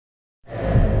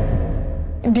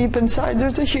deep inside,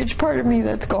 there's a huge part of me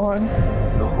that's gone.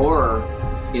 The horror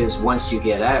is once you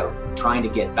get out, trying to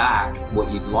get back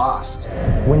what you'd lost.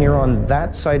 When you're on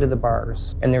that side of the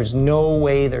bars and there's no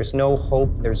way, there's no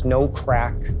hope, there's no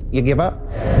crack, you give up.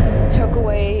 Took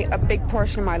away a big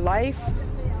portion of my life,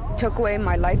 took away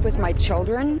my life with my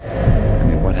children. I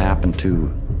mean, what happened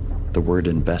to the word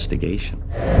investigation?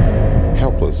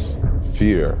 Helpless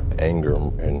fear, anger,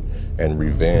 and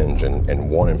revenge, and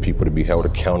wanting people to be held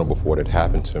accountable for what had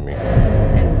happened to me.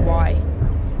 And why?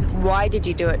 Why did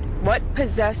you do it? What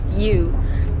possessed you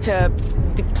to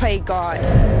play God?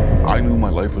 I knew my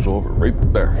life was over right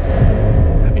there.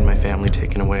 Having my family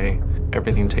taken away,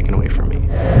 everything taken away from me.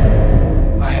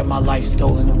 I had my life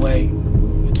stolen away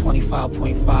for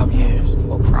 25.5 years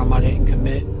for a crime I didn't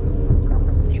commit.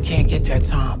 You can't get that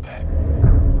time back.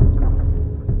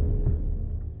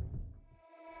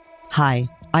 Hi,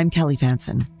 I'm Kelly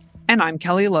Fountain. And I'm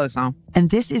Kelly Lozon. And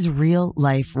this is Real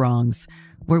Life Wrongs,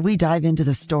 where we dive into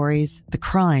the stories, the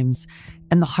crimes,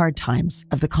 and the hard times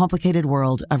of the complicated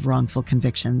world of wrongful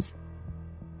convictions.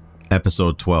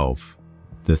 Episode 12,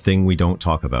 The Thing We Don't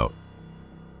Talk About.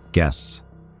 Guests,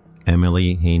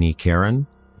 Emily Haney Caron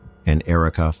and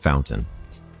Erika Fountain.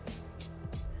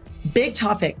 Big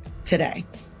topic today.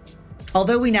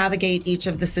 Although we navigate each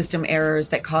of the system errors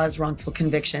that cause wrongful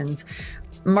convictions,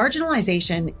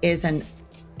 marginalization is an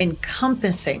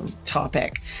encompassing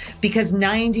topic because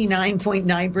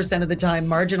 99.9% of the time,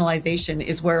 marginalization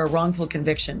is where a wrongful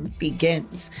conviction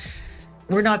begins.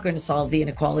 We're not going to solve the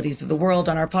inequalities of the world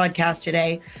on our podcast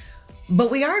today, but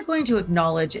we are going to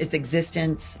acknowledge its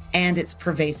existence and its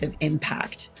pervasive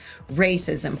impact.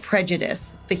 Racism,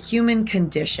 prejudice, the human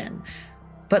condition.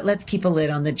 But let's keep a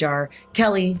lid on the jar.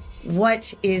 Kelly,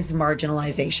 what is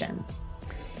marginalization?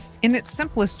 In its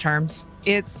simplest terms,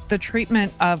 it's the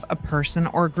treatment of a person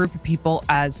or a group of people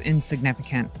as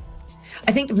insignificant.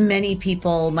 I think many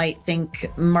people might think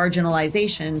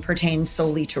marginalization pertains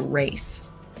solely to race.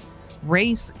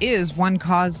 Race is one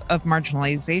cause of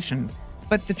marginalization,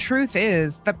 but the truth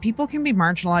is that people can be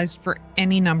marginalized for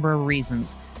any number of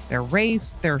reasons. Their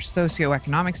race, their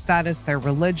socioeconomic status, their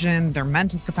religion, their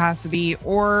mental capacity,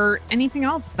 or anything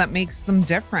else that makes them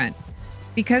different.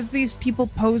 Because these people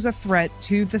pose a threat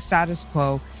to the status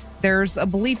quo, there's a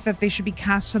belief that they should be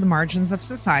cast to the margins of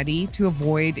society to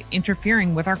avoid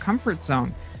interfering with our comfort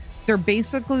zone. They're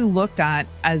basically looked at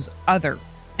as other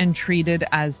and treated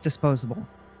as disposable.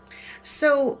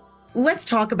 So let's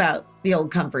talk about the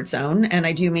old comfort zone. And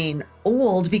I do mean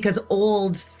old because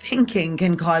old thinking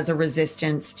can cause a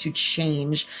resistance to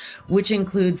change, which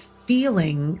includes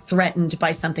feeling threatened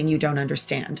by something you don't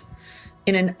understand.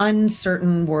 In an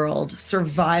uncertain world,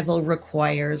 survival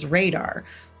requires radar.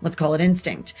 Let's call it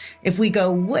instinct. If we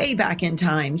go way back in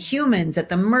time, humans at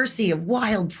the mercy of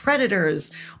wild predators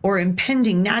or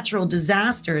impending natural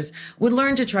disasters would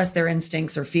learn to trust their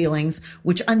instincts or feelings,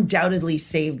 which undoubtedly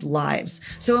saved lives.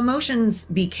 So emotions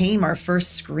became our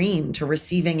first screen to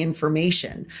receiving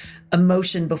information,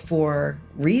 emotion before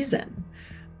reason.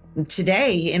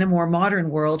 Today, in a more modern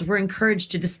world, we're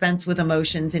encouraged to dispense with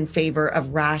emotions in favor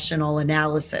of rational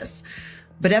analysis.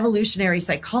 But evolutionary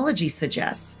psychology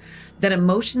suggests that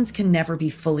emotions can never be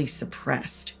fully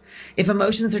suppressed. If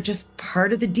emotions are just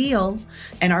part of the deal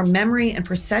and our memory and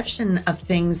perception of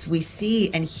things we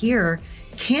see and hear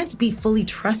can't be fully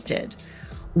trusted,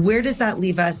 where does that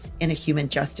leave us in a human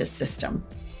justice system?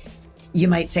 You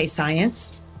might say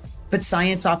science, but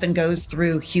science often goes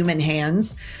through human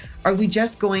hands. Are we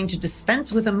just going to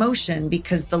dispense with emotion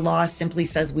because the law simply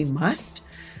says we must?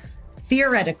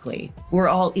 Theoretically, we're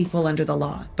all equal under the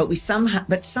law,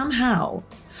 but somehow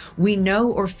we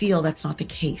know or feel that's not the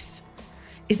case.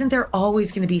 Isn't there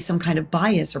always going to be some kind of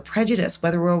bias or prejudice,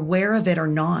 whether we're aware of it or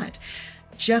not?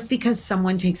 Just because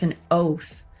someone takes an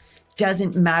oath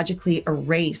doesn't magically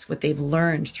erase what they've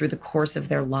learned through the course of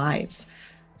their lives.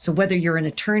 So whether you're an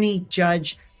attorney,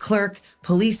 judge, clerk,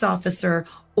 police officer,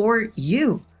 or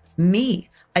you, me,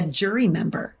 a jury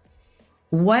member,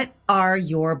 what are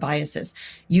your biases?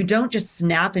 You don't just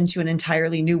snap into an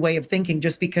entirely new way of thinking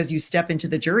just because you step into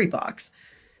the jury box.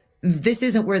 This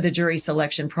isn't where the jury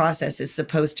selection process is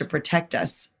supposed to protect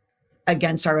us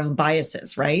against our own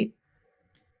biases, right?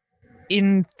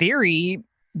 In theory,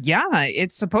 yeah,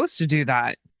 it's supposed to do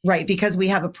that. Right, because we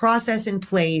have a process in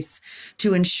place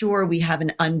to ensure we have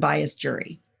an unbiased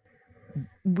jury.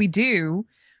 We do,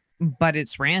 but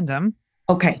it's random.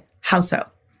 Okay, how so?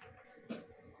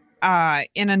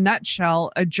 In a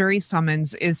nutshell, a jury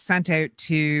summons is sent out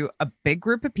to a big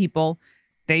group of people.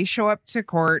 They show up to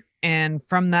court, and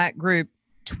from that group,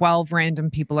 12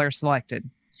 random people are selected.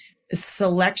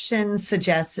 Selection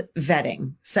suggests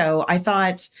vetting. So I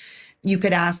thought you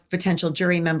could ask potential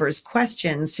jury members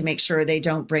questions to make sure they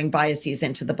don't bring biases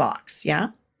into the box. Yeah?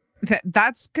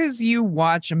 That's because you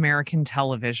watch American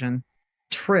television.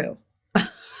 True.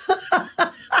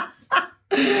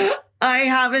 I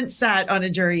haven't sat on a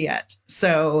jury yet,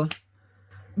 so.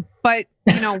 But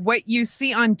what you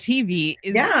see on TV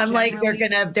is I'm like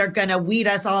they're gonna weed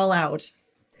us all out.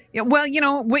 Yeah,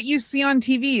 well, what you see on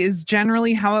TV is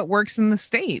generally how it works in the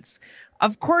States.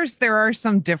 Of course, there are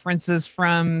some differences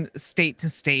from state to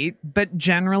state, but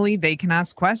generally they can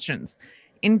ask questions.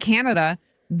 In Canada,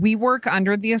 we work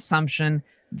under the assumption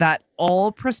that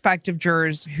all prospective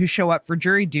jurors who show up for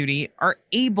jury duty are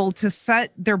able to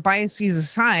set their biases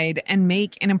aside and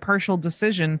make an impartial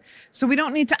decision, so we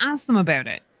don't need to ask them about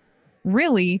it.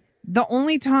 Really, the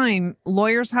only time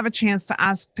lawyers have a chance to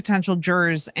ask potential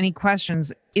jurors any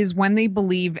questions is when they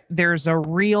believe there's a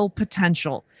real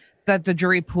potential that the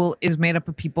jury pool is made up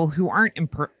of people who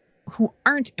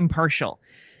aren't impartial.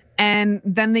 And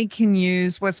then they can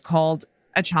use what's called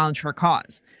a challenge for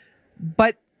cause.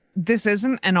 But this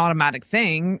isn't an automatic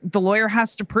thing. The lawyer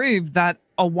has to prove that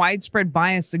a widespread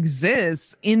bias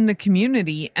exists in the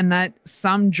community and that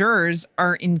some jurors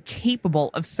are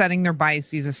incapable of setting their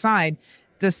biases aside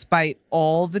despite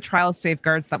all the trial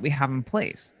safeguards that we have in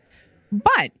place.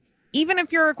 But even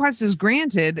if your request is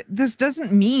granted, this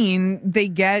doesn't mean they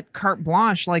get carte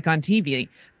blanche like on TV.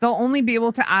 They'll only be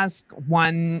able to ask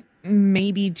one,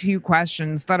 maybe two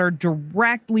questions that are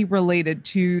directly related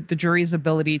to the jury's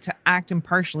ability to act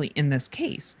impartially in this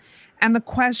case. And the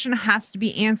question has to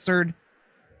be answered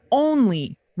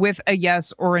only with a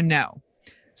yes or a no.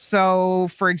 So,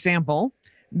 for example,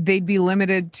 they'd be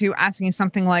limited to asking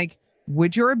something like,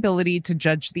 would your ability to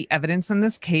judge the evidence in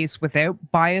this case without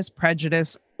bias,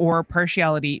 prejudice, or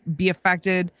partiality be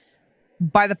affected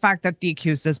by the fact that the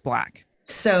accused is Black?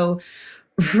 So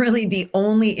really the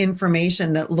only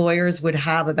information that lawyers would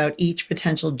have about each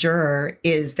potential juror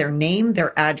is their name,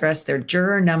 their address, their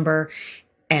juror number,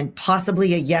 and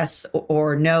possibly a yes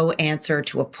or no answer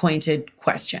to a pointed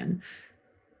question.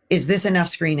 Is this enough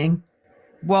screening?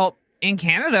 Well, in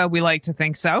Canada, we like to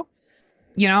think so.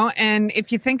 And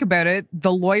if you think about it,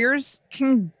 the lawyers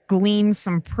can glean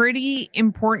some pretty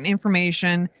important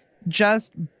information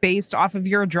just based off of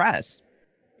your address.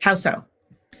 How so?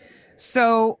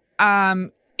 So,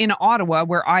 in Ottawa,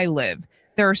 where I live,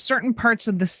 there are certain parts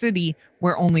of the city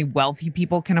where only wealthy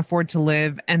people can afford to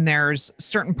live, and there's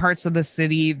certain parts of the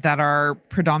city that are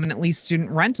predominantly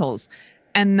student rentals.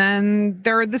 And then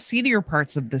there are the seedier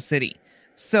parts of the city.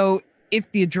 So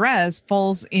if the address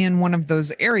falls in one of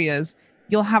those areas,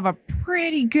 you'll have a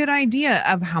pretty good idea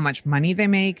of how much money they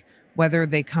make, whether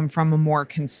they come from a more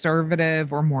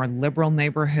conservative or more liberal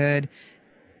neighborhood.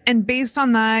 And based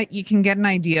on that, you can get an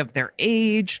idea of their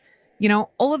age.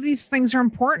 All of these things are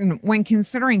important when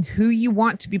considering who you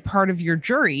want to be part of your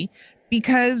jury,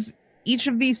 because each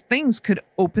of these things could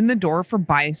open the door for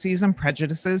biases and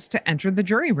prejudices to enter the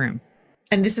jury room.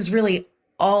 And this is really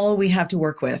all we have to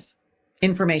work with,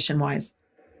 information-wise.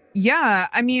 Yeah,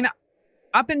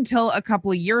 up until a couple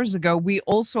of years ago, we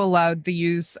also allowed the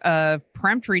use of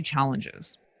peremptory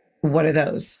challenges. What are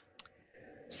those?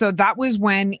 So that was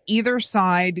when either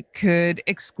side could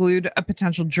exclude a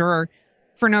potential juror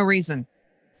for no reason.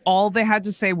 All they had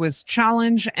to say was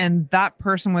challenge, and that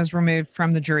person was removed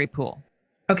from the jury pool.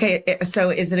 Okay,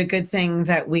 so is it a good thing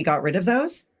that we got rid of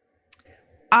those?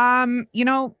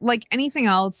 Like anything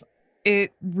else,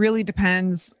 it really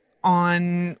depends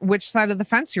on which side of the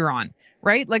fence you're on.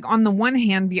 Right? Like on the one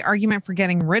hand, the argument for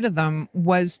getting rid of them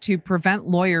was to prevent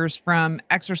lawyers from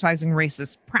exercising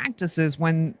racist practices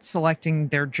when selecting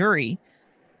their jury.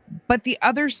 But the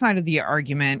other side of the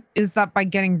argument is that by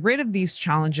getting rid of these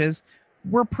challenges,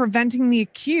 we're preventing the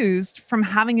accused from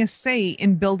having a say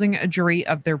in building a jury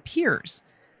of their peers.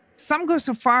 Some go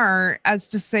so far as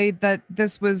to say that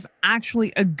this was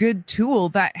actually a good tool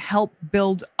that helped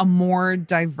build a more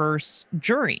diverse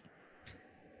jury.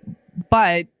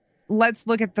 But let's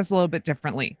look at this a little bit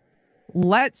differently.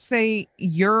 Let's say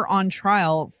you're on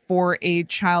trial for a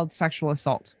child sexual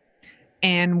assault.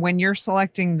 And when you're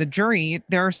selecting the jury,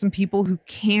 there are some people who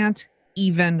can't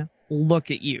even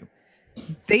look at you.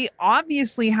 They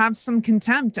obviously have some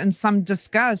contempt and some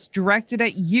disgust directed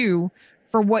at you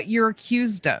for what you're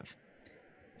accused of.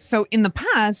 So in the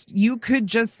past, you could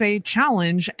just say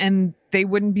challenge and they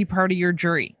wouldn't be part of your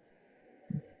jury.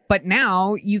 But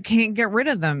now you can't get rid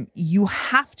of them. You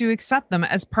have to accept them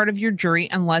as part of your jury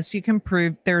unless you can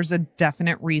prove there's a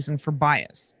definite reason for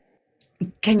bias.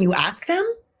 Can you ask them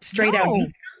straight out?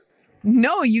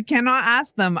 No, you cannot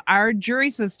ask them. Our jury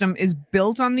system is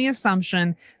built on the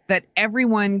assumption that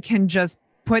everyone can just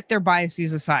put their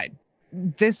biases aside.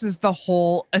 this is the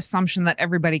whole assumption that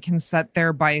everybody can set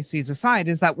their biases aside,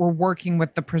 is that we're working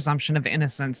with the presumption of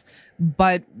innocence.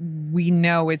 But we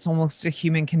know it's almost a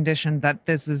human condition that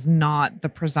this is not the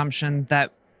presumption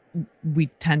that we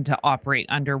tend to operate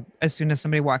under as soon as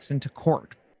somebody walks into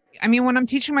court. I mean, when I'm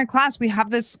teaching my class, we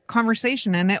have this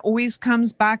conversation and it always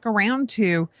comes back around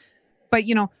to, but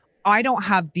I don't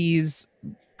have these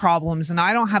problems and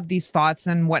I don't have these thoughts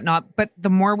and whatnot. But the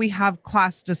more we have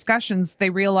class discussions, they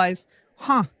realize,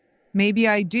 maybe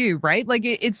I do, right? Like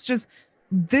it's just,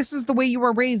 this is the way you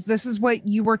were raised. This is what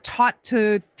you were taught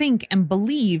to think and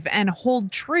believe and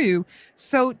hold true.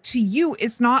 So to you,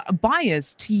 it's not a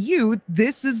bias. To you,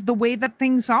 this is the way that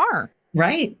things are.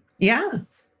 Right. Yeah.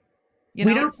 We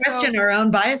don't question our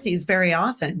own biases very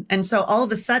often. And so all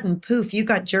of a sudden, poof, you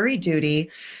got jury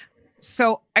duty.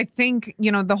 So I think,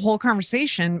 the whole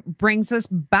conversation brings us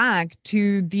back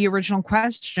to the original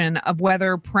question of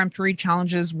whether peremptory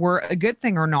challenges were a good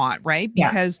thing or not, right?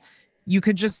 Because you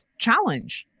could just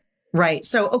challenge. Right.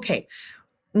 So, okay,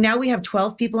 now we have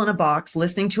 12 people in a box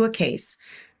listening to a case,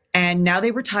 and now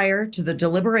they retire to the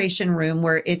deliberation room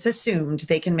where it's assumed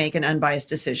they can make an unbiased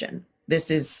decision. This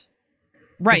is...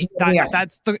 Right.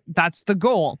 That's the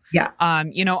goal. Yeah.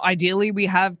 Ideally, we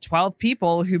have 12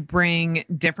 people who bring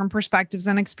different perspectives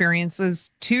and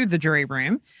experiences to the jury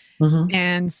room. Mm-hmm.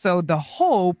 And so the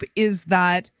hope is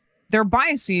that their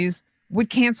biases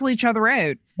would cancel each other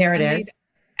out. There it is.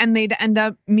 And they'd end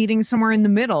up meeting somewhere in the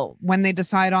middle when they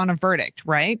decide on a verdict,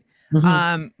 right?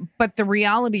 Mm-hmm. But the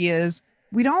reality is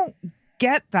we don't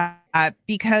get that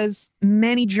because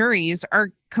many juries are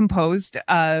composed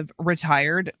of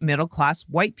retired middle-class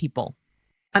white people.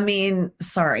 I mean,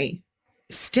 sorry,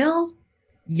 still?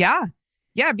 Yeah,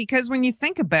 because when you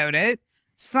think about it,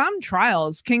 some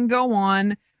trials can go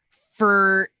on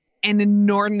for an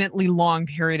inordinately long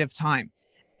period of time,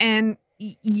 and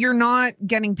you're not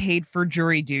getting paid for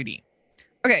jury duty.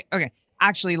 Okay.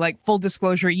 Actually, like, full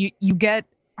disclosure, you get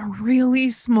a really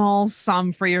small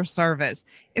sum for your service.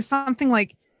 It's something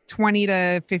like $20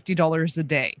 to $50 a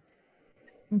day.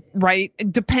 Right.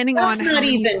 Depending on that's not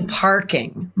even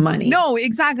parking money. No,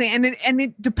 exactly. And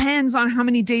it depends on how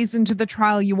many days into the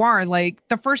trial you are. Like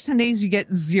the first 10 days you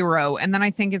get 0. And then I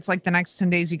think it's like the next 10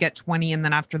 days you get 20. And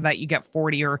then after that you get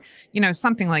 40 or,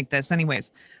 something like this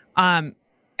anyways. And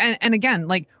again,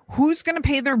 like who's going to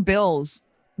pay their bills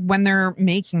when they're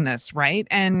making this, right?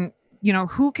 And,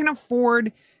 who can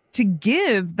afford to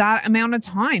give that amount of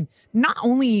time, not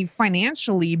only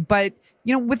financially, but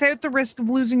without the risk of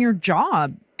losing your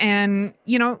job. And,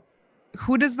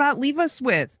 who does that leave us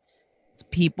with? It's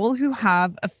people who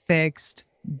have a fixed,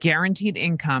 guaranteed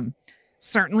income,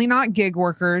 certainly not gig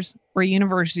workers or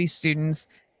university students,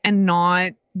 and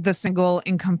not the single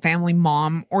income family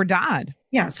mom or dad.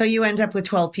 Yeah. So you end up with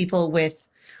 12 people with,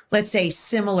 let's say,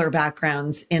 similar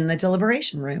backgrounds in the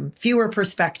deliberation room, fewer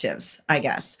perspectives, I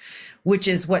guess, which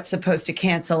is what's supposed to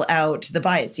cancel out the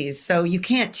biases. So you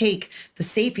can't take the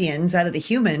sapiens out of the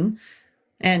human.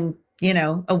 And,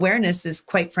 awareness is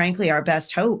quite frankly our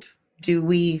best hope. Can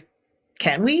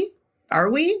we? Are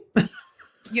we?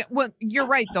 Yeah, well, you're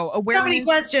right, though. Awareness. So many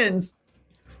questions.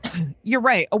 You're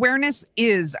right. Awareness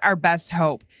is our best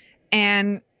hope.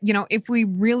 And, if we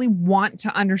really want to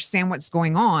understand what's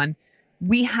going on,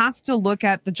 we have to look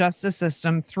at the justice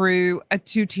system through a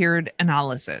two-tiered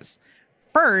analysis.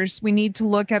 First, we need to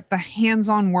look at the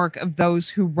hands-on work of those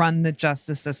who run the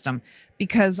justice system,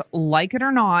 because like it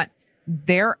or not,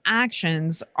 their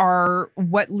actions are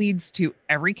what leads to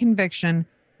every conviction,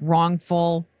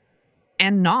 wrongful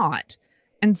and not.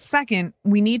 And second,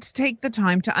 we need to take the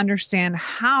time to understand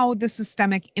how the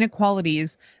systemic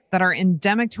inequalities that are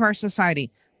endemic to our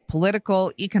society,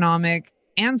 political, economic,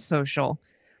 and social,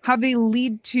 how they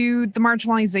lead to the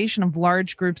marginalization of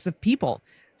large groups of people,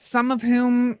 some of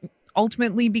whom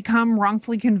ultimately become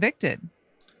wrongfully convicted.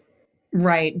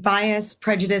 Right. Bias,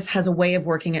 prejudice has a way of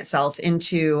working itself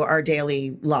into our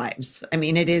daily lives. I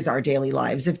mean, it is our daily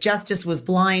lives. If justice was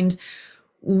blind,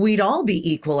 we'd all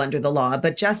be equal under the law,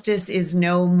 but justice is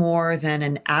no more than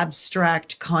an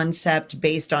abstract concept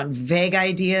based on vague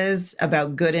ideas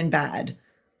about good and bad.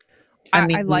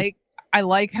 I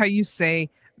like how you say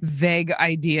vague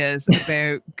ideas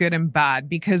about good and bad,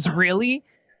 because really,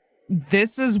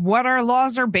 this is what our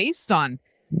laws are based on.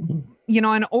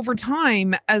 And over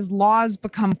time, as laws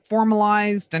become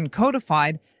formalized and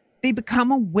codified, they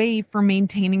become a way for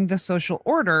maintaining the social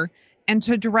order and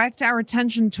to direct our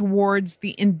attention towards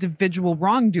the individual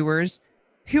wrongdoers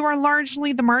who are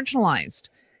largely the marginalized.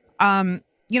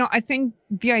 I think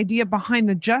the idea behind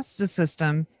the justice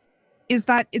system is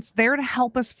that it's there to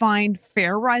help us find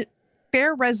fair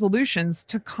resolutions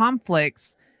to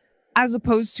conflicts as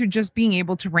opposed to just being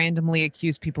able to randomly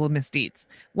accuse people of misdeeds.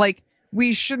 Like,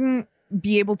 we shouldn't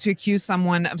be able to accuse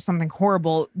someone of something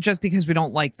horrible just because we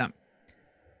don't like them.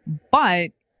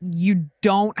 But you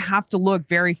don't have to look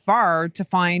very far to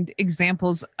find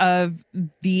examples of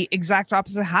the exact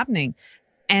opposite happening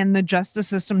and the justice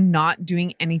system not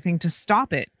doing anything to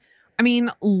stop it. I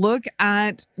mean, look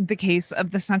at the case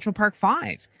of the Central Park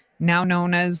Five, now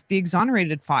known as the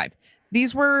Exonerated Five.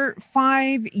 These were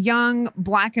 5 young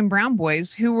Black and brown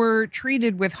boys who were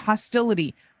treated with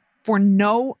hostility for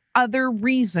no other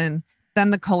reason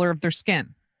than the color of their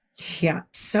skin. Yeah.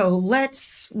 So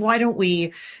why don't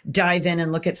we dive in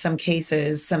and look at some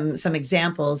cases, some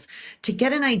examples to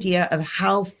get an idea of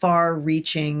how far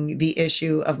reaching the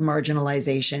issue of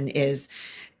marginalization is.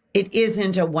 It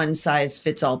isn't a one size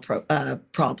fits all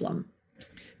problem.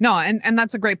 No, and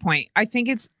that's a great point. I think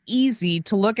it's easy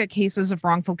to look at cases of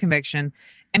wrongful conviction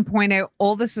and point out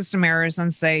all the system errors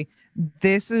and say,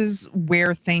 this is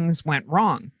where things went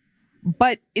wrong.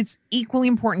 But it's equally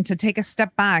important to take a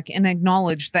step back and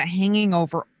acknowledge that hanging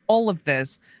over all of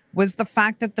this was the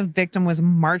fact that the victim was a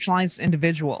marginalized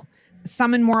individual,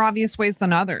 some in more obvious ways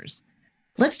than others.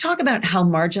 Let's talk about how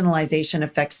marginalization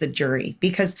affects the jury,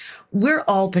 because we're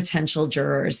all potential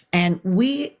jurors and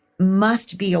we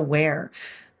must be aware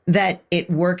that it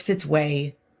works its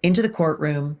way into the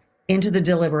courtroom, into the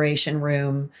deliberation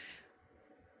room.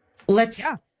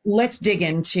 Let's dig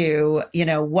into,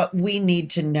 what we need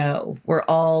to know. We're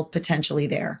all potentially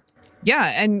there.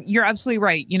 Yeah, and you're absolutely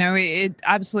right. It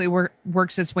absolutely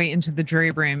works its way into the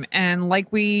jury room. And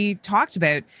like we talked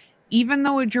about, even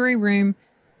though a jury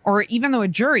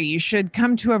should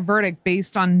come to a verdict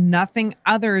based on nothing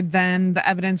other than the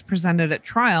evidence presented at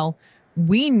trial,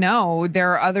 we know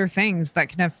there are other things that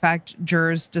can affect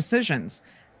jurors' decisions.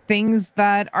 Things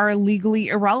that are legally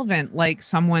irrelevant, like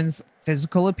someone's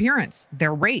physical appearance,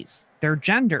 their race, their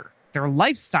gender, their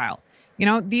lifestyle.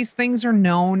 These things are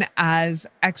known as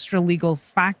extra legal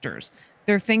factors.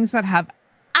 They're things that have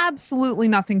absolutely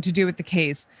nothing to do with the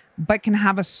case, but can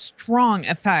have a strong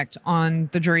effect on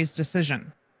the jury's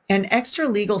decision. And extra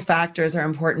legal factors are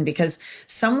important because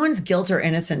someone's guilt or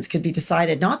innocence could be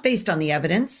decided not based on the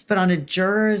evidence, but on a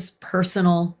juror's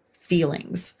personal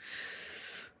feelings.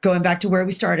 Going back to where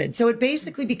we started. So it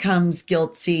basically becomes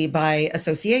guilty by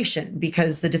association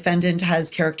because the defendant has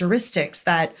characteristics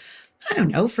that, I don't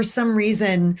know, for some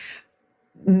reason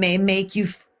may make you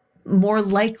more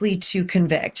likely to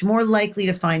convict, more likely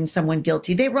to find someone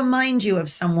guilty. They remind you of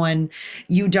someone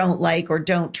you don't like or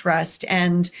don't trust,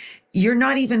 and you're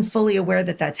not even fully aware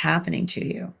that that's happening to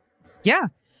you. Yeah.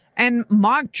 And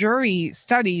mock jury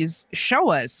studies show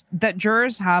us that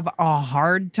jurors have a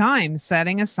hard time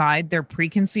setting aside their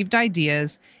preconceived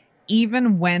ideas,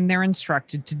 even when they're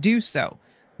instructed to do so.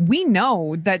 We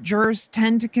know that jurors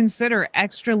tend to consider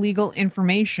extra legal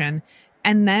information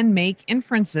and then make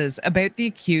inferences about the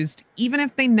accused, even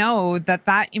if they know that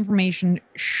that information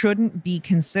shouldn't be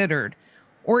considered,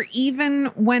 or even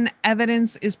when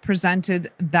evidence is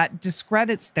presented that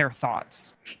discredits their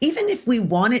thoughts. Even if we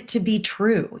want it to be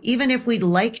true, even if we'd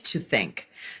like to think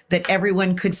that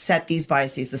everyone could set these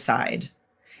biases aside,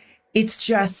 it's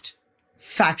just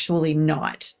factually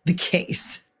not the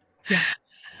case. Yeah.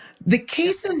 The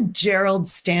case of Gerald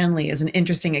Stanley is an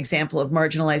interesting example of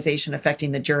marginalization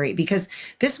affecting the jury, because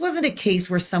this wasn't a case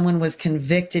where someone was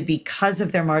convicted because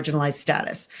of their marginalized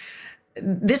status.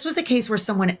 This was a case where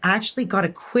someone actually got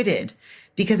acquitted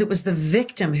because it was the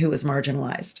victim who was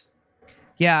marginalized.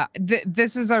 Yeah,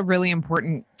 this is a really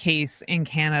important case in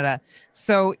Canada.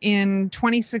 So in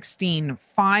 2016,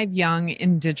 5 young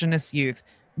Indigenous youth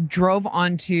drove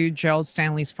onto Gerald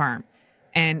Stanley's farm,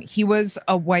 and he was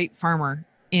a white farmer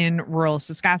in rural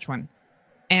Saskatchewan.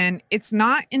 And it's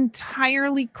not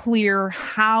entirely clear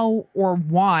how or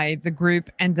why the group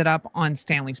ended up on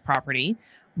Stanley's property,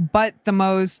 but the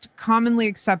most commonly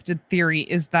accepted theory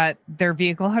is that their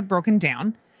vehicle had broken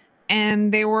down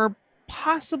and they were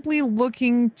possibly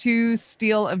looking to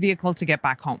steal a vehicle to get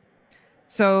back home.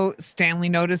 So Stanley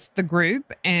noticed the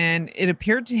group, and it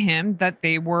appeared to him that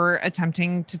they were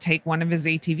attempting to take one of his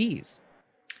ATVs.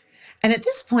 And at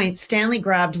this point, Stanley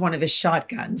grabbed one of his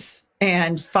shotguns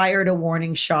and fired a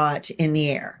warning shot in the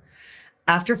air.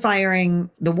 After firing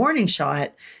the warning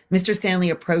shot, Mr. Stanley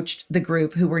approached the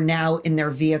group, who were now in their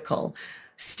vehicle.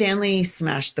 Stanley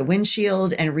smashed the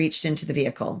windshield and reached into the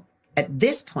vehicle. At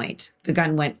this point, the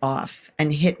gun went off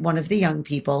and hit one of the young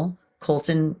people,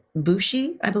 Colton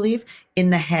Bushi, I believe,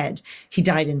 in the head. He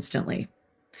died instantly.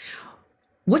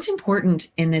 What's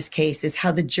important in this case is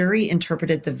how the jury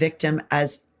interpreted the victim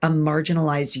as a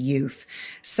marginalized youth,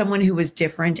 someone who was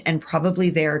different and probably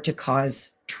there to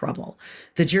cause trouble.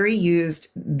 The jury used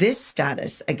this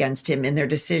status against him in their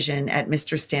decision at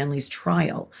Mr. Stanley's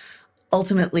trial.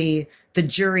 Ultimately, the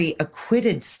jury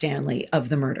acquitted Stanley of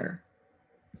the murder.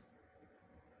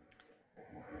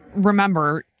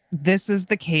 Remember, this is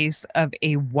the case of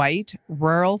a white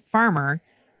rural farmer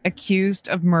accused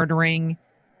of murdering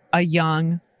a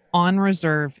young,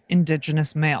 on-reserve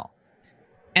Indigenous male.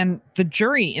 And the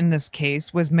jury in this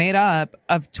case was made up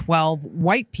of 12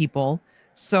 white people.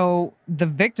 So the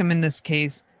victim in this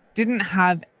case didn't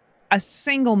have a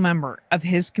single member of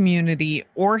his community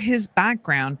or his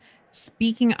background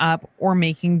speaking up or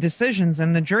making decisions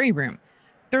in the jury room.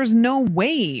 There's no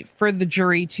way for the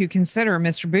jury to consider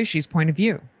Mr. Bushy's point of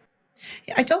view.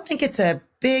 I don't think it's a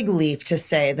big leap to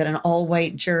say that an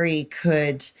all-white jury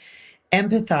could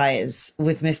empathize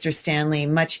with Mr. Stanley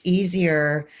much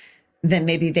easier than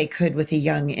maybe they could with a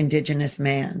young Indigenous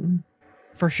man.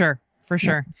 For sure. For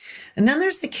sure. Yeah. And then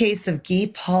there's the case of Guy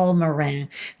Paul Morin.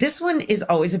 This one is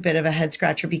always a bit of a head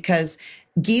scratcher because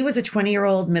Guy was a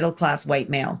 20-year-old middle-class white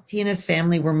male. He and his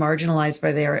family were marginalized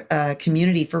by their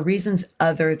community for reasons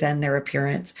other than their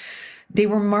appearance. They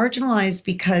were marginalized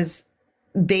because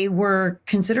they were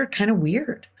considered kind of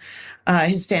weird.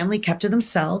 His family kept to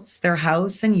themselves. Their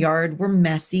house and yard were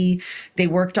messy. They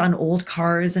worked on old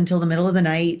cars until the middle of the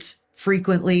night,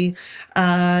 frequently.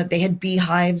 They had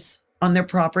beehives on their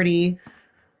property.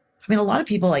 I mean, a lot of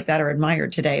people like that are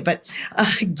admired today, but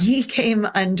Guy came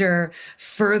under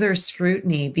further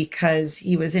scrutiny because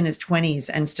he was in his 20s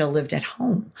and still lived at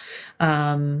home.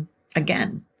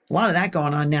 Again, a lot of that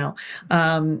going on now.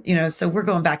 So we're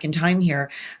going back in time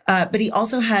here. But he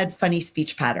also had funny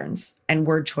speech patterns and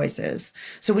word choices.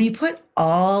 So when you put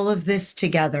all of this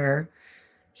together,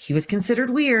 he was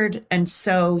considered weird. And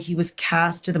so he was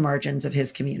cast to the margins of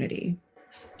his community.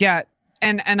 Yeah.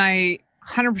 And I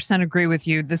 100% agree with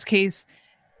you. This case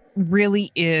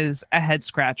really is a head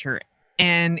scratcher.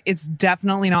 And it's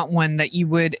definitely not one that you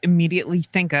would immediately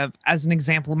think of as an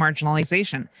example of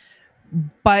marginalization.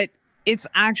 But it's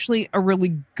actually a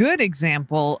really good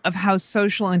example of how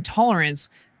social intolerance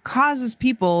causes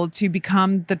people to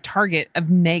become the target of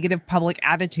negative public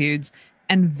attitudes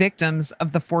and victims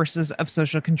of the forces of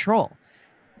social control.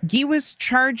 Guy was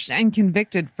charged and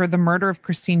convicted for the murder of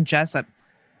Christine Jessup,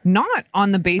 not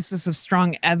on the basis of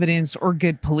strong evidence or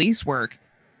good police work,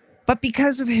 but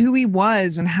because of who he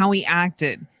was and how he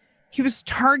acted. He was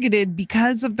targeted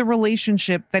because of the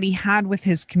relationship that he had with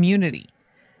his community.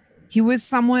 He was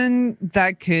someone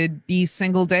that could be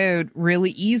singled out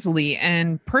really easily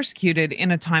and persecuted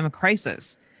in a time of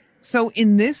crisis. So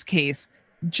in this case,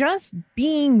 just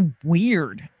being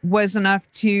weird was enough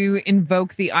to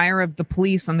invoke the ire of the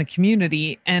police and the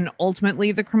community and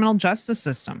ultimately the criminal justice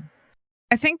system.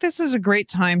 I think this is a great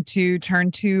time to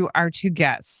turn to our two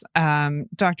guests,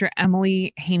 Dr.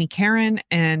 Emily Haney Caron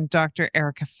and Dr.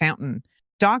 Erika Fountain.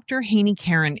 Dr. Haney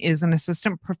Caron is an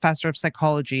assistant professor of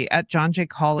psychology at John Jay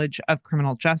College of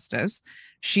Criminal Justice.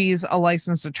 She's a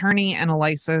licensed attorney and a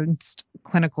licensed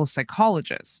clinical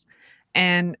psychologist.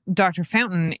 And Dr.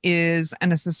 Fountain is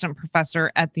an assistant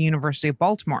professor at the University of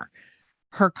Baltimore.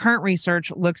 Her current research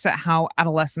looks at how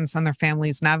adolescents and their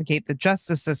families navigate the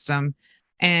justice system,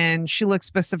 and she looks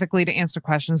specifically to answer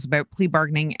questions about plea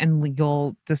bargaining and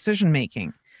legal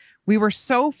decision-making. We were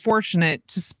so fortunate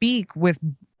to speak with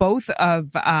both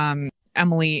of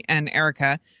Emily and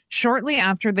Erika shortly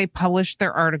after they published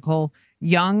their article,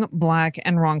 Young, Black,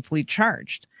 and Wrongfully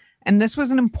Charged. And this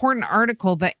was an important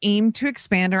article that aimed to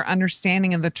expand our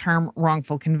understanding of the term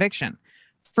wrongful conviction.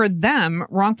 For them,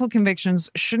 wrongful convictions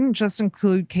shouldn't just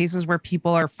include cases where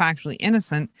people are factually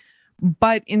innocent,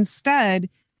 but instead,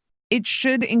 it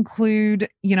should include,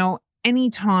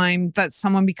 any time that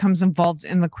someone becomes involved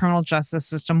in the criminal justice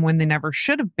system when they never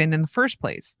should have been in the first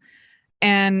place.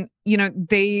 And,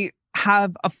 they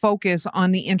have a focus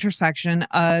on the intersection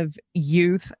of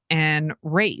youth and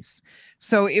race.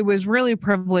 So it was really a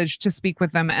privilege to speak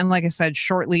with them. And like I said,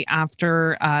 shortly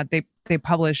after they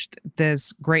published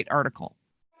this great article.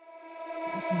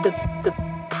 The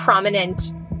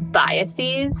prominent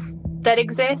biases that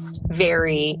exist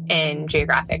vary in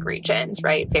geographic regions,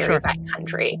 right? Vary by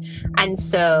country. And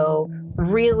so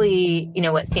really,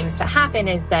 what seems to happen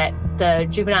is that the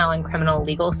juvenile and criminal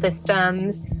legal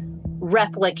systems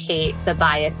replicate the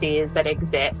biases that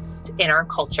exist in our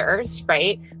cultures,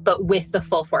 right? But with the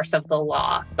full force of the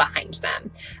law behind them.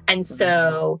 And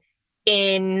so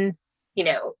in the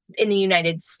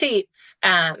United States,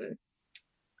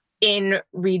 in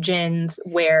regions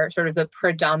where sort of the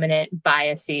predominant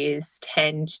biases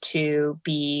tend to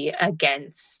be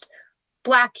against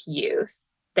Black youth,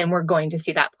 then we're going to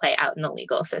see that play out in the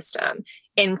legal system.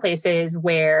 In places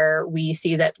where we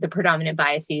see that the predominant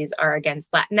biases are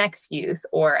against Latinx youth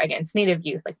or against Native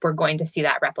youth, like we're going to see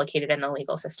that replicated in the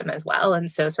legal system as well. And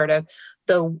so sort of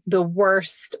the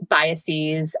worst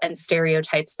biases and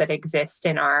stereotypes that exist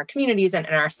in our communities and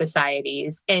in our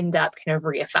societies end up kind of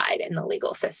reified in the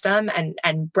legal system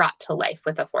and brought to life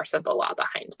with the force of the law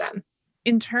behind them.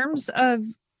 In terms of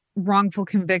wrongful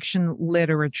conviction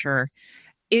literature,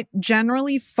 it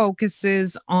generally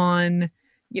focuses on,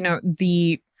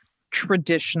 the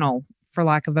traditional, for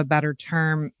lack of a better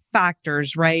term,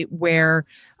 factors, right? Where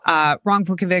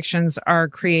wrongful convictions are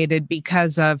created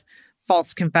because of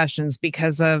false confessions,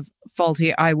 because of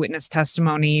faulty eyewitness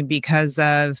testimony, because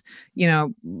of,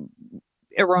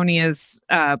 erroneous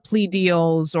plea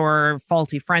deals or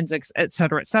faulty forensics, et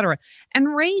cetera, et cetera.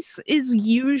 And race is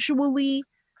usually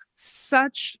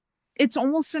it's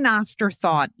almost an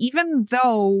afterthought, even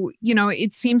though,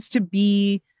 it seems to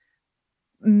be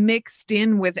mixed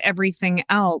in with everything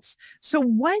else. So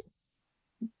what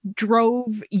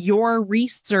drove your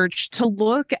research to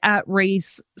look at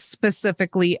race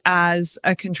specifically as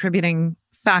a contributing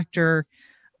factor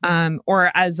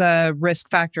or as a risk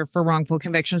factor for wrongful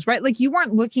convictions, right? Like you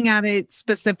weren't looking at it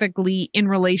specifically in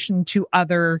relation to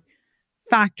other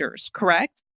factors,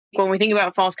 correct? When we think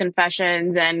about false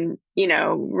confessions and,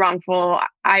 wrongful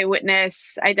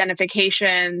eyewitness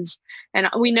identifications, and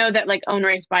we know that like own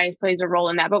race bias plays a role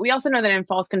in that, but we also know that in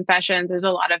false confessions, there's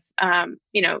a lot of,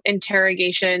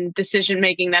 interrogation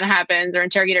decision-making that happens or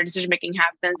interrogator decision-making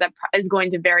happens that is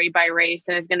going to vary by race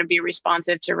and is going to be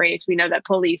responsive to race. We know that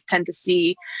police tend to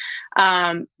see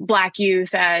Black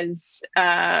youth as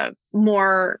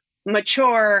more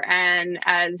mature and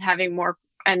as having more,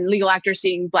 and legal actors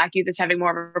seeing Black youth as having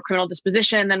more of a criminal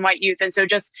disposition than white youth. And so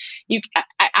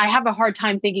I have a hard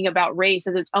time thinking about race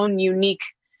as its own unique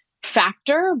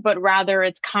factor, but rather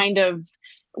it's kind of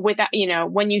without,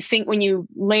 when you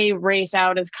lay race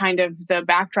out as kind of the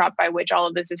backdrop by which all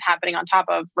of this is happening on top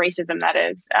of racism, that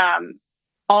is,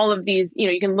 all of these,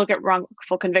 you can look at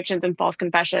wrongful convictions and false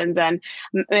confessions and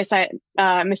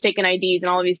mistaken IDs and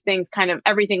all of these things, kind of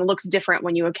everything looks different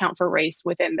when you account for race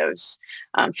within those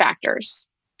factors.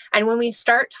 And when we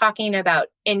start talking about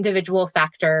individual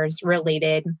factors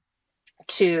related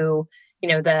to,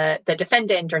 the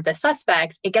defendant or the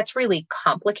suspect, it gets really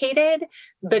complicated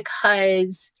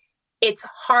because it's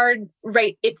hard,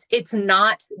 right? It's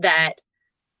not that,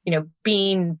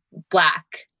 being Black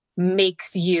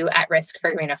makes you at risk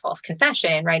for giving a false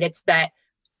confession, right? It's that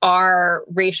our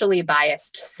racially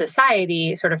biased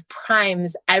society sort of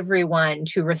primes everyone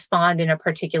to respond in a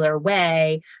particular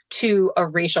way to a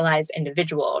racialized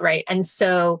individual, right? And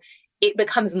so it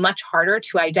becomes much harder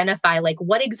to identify, like,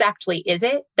 what exactly is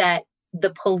it that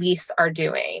the police are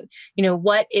doing?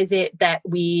 What is it that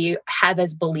we have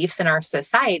as beliefs in our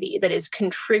society that is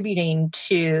contributing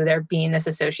to there being this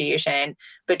association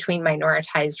between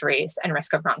minoritized race and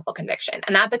risk of wrongful conviction?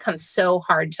 And that becomes so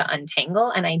hard to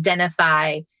untangle and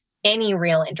identify any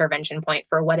real intervention point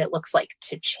for what it looks like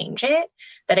to change it,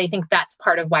 that I think that's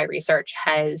part of why research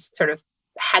has sort of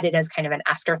had it as kind of an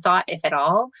afterthought, if at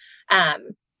all.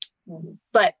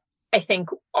 But I think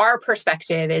our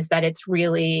perspective is that it's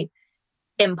really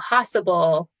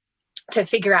impossible to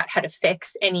figure out how to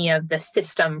fix any of the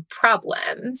system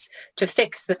problems, to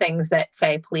fix the things that,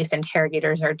 say, police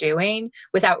interrogators are doing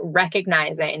without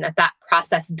recognizing that that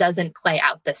process doesn't play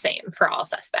out the same for all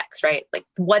suspects, right? Like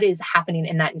what is happening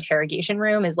in that interrogation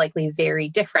room is likely very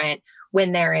different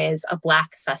when there is a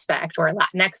Black suspect or a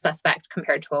Latinx suspect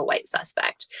compared to a white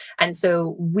suspect. And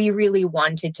so we really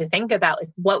wanted to think about, like,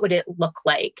 what would it look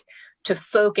like to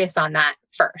focus on that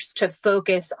first, to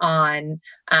focus on,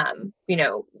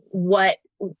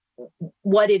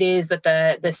 what it is that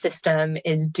the system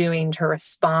is doing to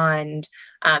respond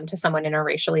to someone in a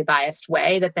racially biased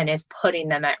way that then is putting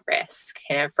them at risk,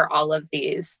 for all of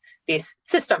these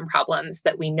system problems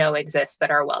that we know exist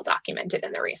that are well documented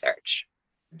in the research.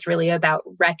 It's really about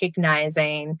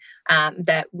recognizing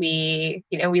that we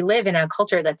live in a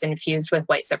culture that's infused with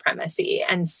white supremacy.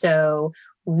 And so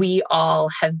we all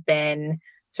have been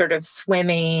sort of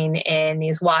swimming in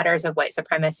these waters of white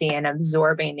supremacy and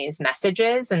absorbing these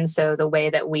messages. And so the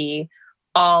way that we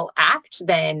all act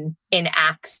then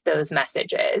enacts those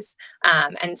messages.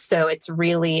 And so it's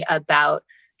really about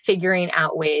figuring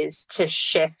out ways to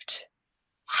shift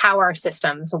how our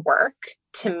systems work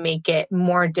to make it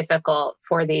more difficult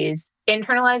for these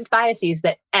internalized biases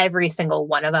that every single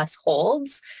one of us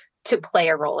holds to play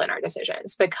a role in our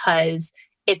decisions, because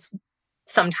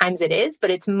sometimes it is,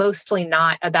 but it's mostly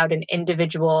not about an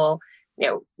individual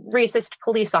racist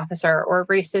police officer or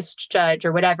racist judge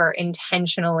or whatever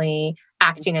intentionally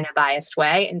acting in a biased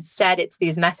way. Instead, it's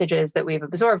these messages that we've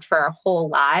absorbed for our whole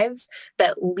lives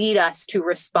that lead us to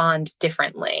respond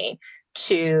differently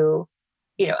to,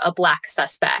 a Black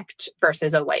suspect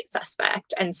versus a white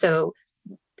suspect. And so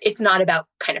it's not about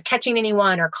kind of catching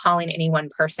anyone or calling any one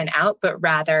person out, but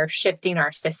rather shifting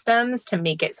our systems to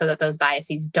make it so that those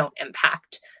biases don't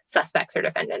impact suspects or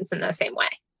defendants in the same way.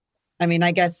 I mean,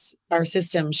 I guess our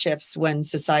system shifts when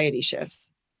society shifts.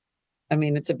 I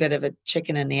mean, it's a bit of a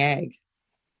chicken and the egg.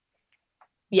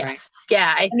 Yes. Right?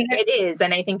 Yeah, I think it is.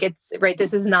 And I think it's right.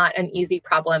 This is not an easy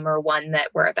problem or one that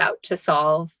we're about to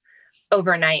solve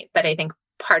overnight. But I think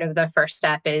part of the first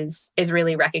step is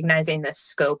really recognizing the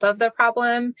scope of the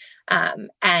problem.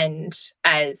 And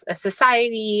as a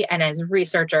society and as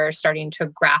researchers starting to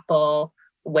grapple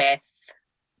with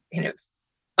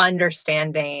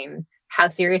understanding how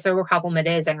serious of a problem it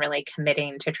is and really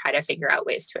committing to try to figure out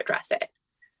ways to address it.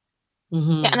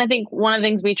 Mm-hmm. Yeah, and I think one of the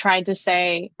things we tried to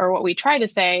say, or what we try to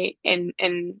say in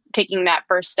taking that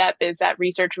first step, is that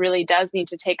research really does need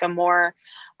to take a more,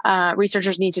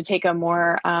 researchers need to take a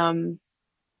more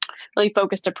really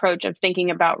focused approach of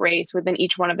thinking about race within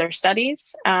each one of their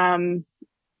studies,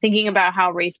 thinking about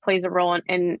how race plays a role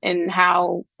in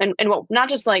how, and what, not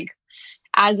just like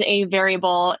as a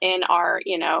variable in our,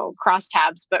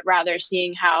 crosstabs, but rather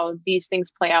seeing how these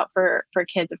things play out for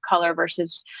kids of color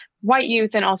versus white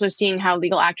youth, and also seeing how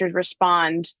legal actors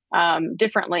respond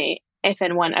differently if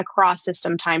and when across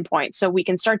system time points. So we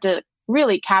can start to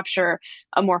really capture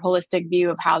a more holistic view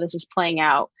of how this is playing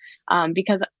out.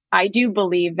 Because I do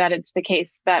believe that it's the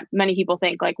case that many people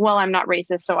think like, well, I'm not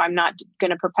racist, so I'm not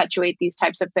going to perpetuate these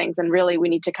types of things. And really, we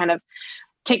need to kind of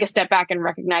take a step back and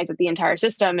recognize that the entire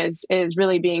system is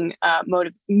really being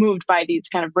moved by these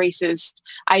kind of racist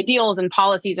ideals and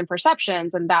policies and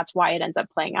perceptions. And that's why it ends up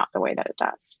playing out the way that it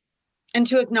does. And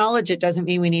to acknowledge it doesn't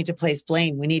mean we need to place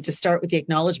blame. We need to start with the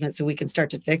acknowledgement so we can start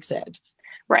to fix it.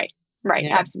 Right.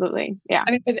 Yeah. Absolutely. Yeah.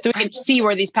 I mean, so we can see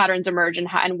where these patterns emerge and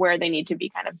where they need to be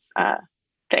kind of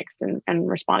fixed and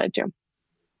responded to.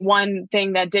 One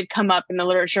thing that did come up in the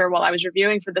literature while I was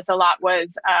reviewing for this a lot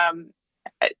was, and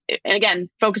again,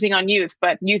 focusing on youth,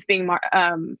 but youth being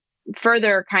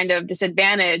further kind of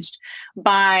disadvantaged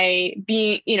by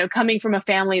being, coming from a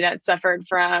family that suffered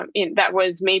from, that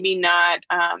was maybe not,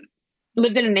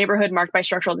 lived in a neighborhood marked by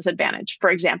structural disadvantage, for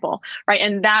example, right?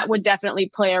 And that would definitely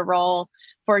play a role,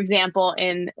 for example,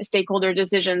 in stakeholder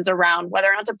decisions around whether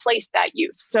or not to place that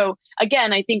youth. So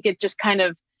again, I think it just kind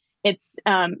of, it's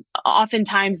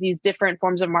oftentimes these different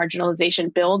forms of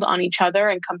marginalization build on each other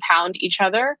and compound each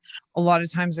other. A lot of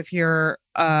times if you're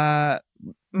a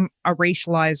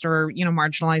racialized or,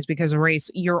 marginalized because of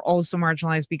race, you're also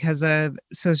marginalized because of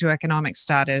socioeconomic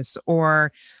status,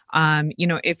 or,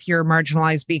 if you're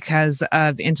marginalized because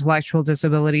of intellectual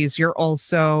disabilities, you're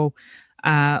also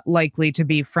likely to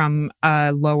be from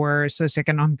a lower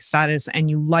socioeconomic status, and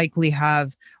you likely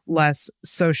have less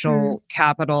social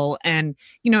capital. And,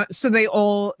 so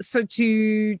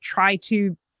to try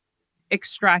to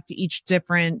extract each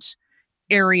different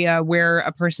area where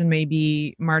a person may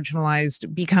be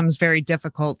marginalized becomes very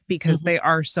difficult because they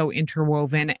are so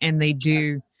interwoven and they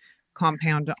do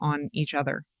compound on each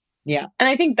other. Yeah. And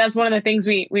I think that's one of the things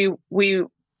we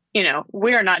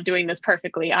are not doing this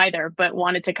perfectly either, but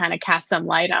wanted to kind of cast some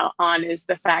light on is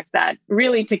the fact that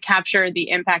really to capture the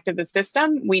impact of the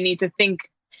system, we need to think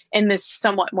in this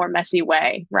somewhat more messy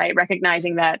way, right?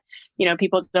 Recognizing that,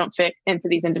 people don't fit into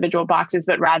these individual boxes,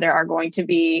 but rather are going to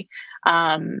be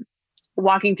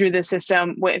walking through the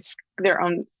system with their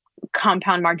own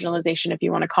compound marginalization, if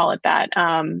you want to call it that.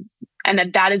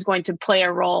 And that is going to play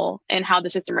a role in how the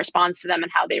system responds to them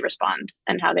and how they respond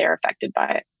and how they are affected by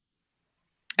it.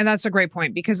 And that's a great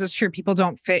point, because it's true. People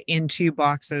don't fit into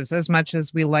boxes as much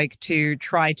as we like to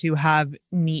try to have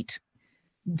neat,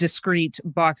 discrete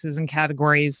boxes and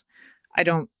categories. I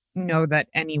don't know that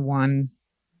anyone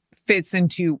fits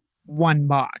into one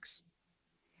box.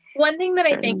 One thing that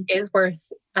I think is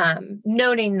worth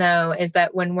noting, though, is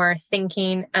that when we're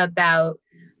thinking about,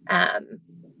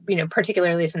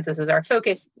 particularly since this is our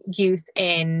focus, youth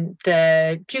in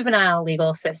the juvenile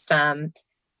legal system,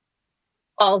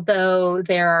 although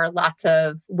there are lots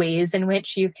of ways in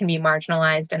which youth can be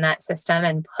marginalized in that system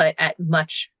and put at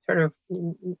much sort of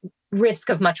risk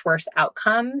of much worse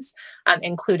outcomes,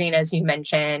 including, as you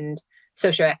mentioned,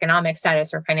 socioeconomic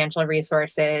status or financial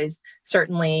resources,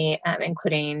 certainly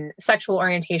including sexual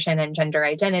orientation and gender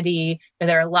identity.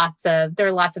 There are lots of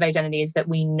identities that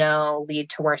we know lead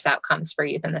to worse outcomes for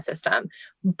youth in the system.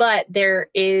 But there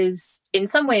is, in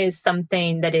some ways,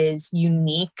 something that is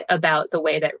unique about the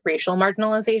way that racial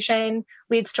marginalization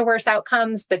leads to worse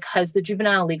outcomes, because the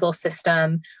juvenile legal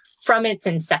system, from its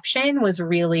inception, was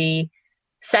really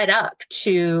set up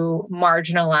to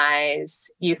marginalize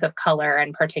youth of color,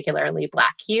 and particularly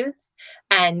Black youth.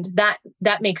 And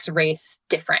that makes race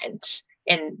different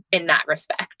in that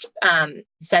respect.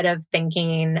 Instead of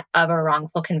thinking of a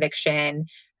wrongful conviction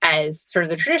as sort of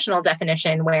the traditional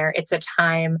definition, where it's a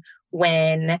time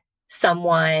when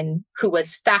someone who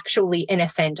was factually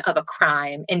innocent of a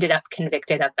crime ended up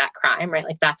convicted of that crime, right?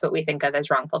 Like that's what we think of as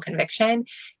wrongful conviction.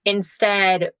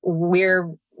 Instead, we're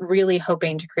really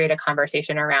hoping to create a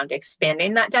conversation around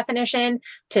expanding that definition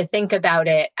to think about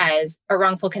it as a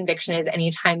wrongful conviction is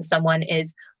anytime someone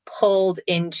is pulled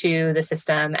into the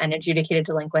system and adjudicated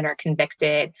delinquent or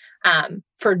convicted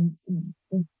for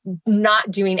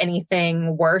not doing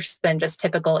anything worse than just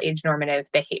typical age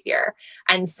normative behavior.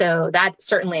 And so that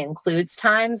certainly includes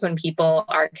times when people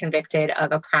are convicted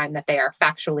of a crime that they are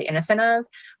factually innocent of,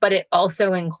 but it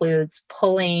also includes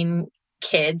pulling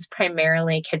kids,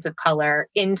 primarily kids of color,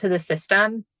 into the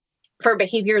system for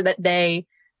behavior that they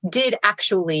did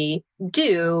actually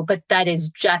do, but that is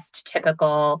just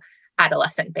typical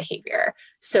adolescent behavior.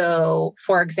 So,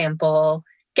 for example,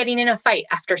 getting in a fight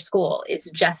after school is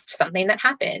just something that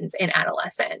happens in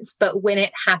adolescence. But when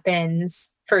it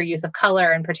happens for youth of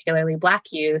color, and particularly Black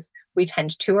youth, we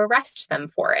tend to arrest them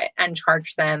for it and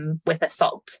charge them with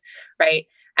assault, right?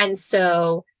 And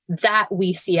so that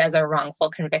we see as a wrongful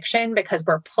conviction because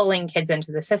we're pulling kids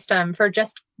into the system for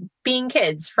just being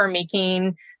kids, for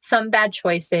making some bad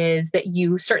choices that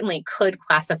you certainly could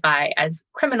classify as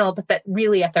criminal, but that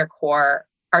really at their core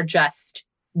are just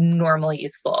normal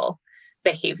youthful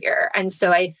behavior. And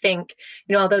so I think,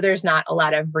 although there's not a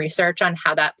lot of research on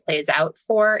how that plays out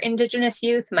for Indigenous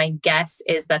youth, my guess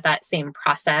is that that same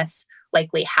process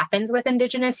likely happens with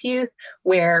Indigenous youth,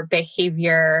 where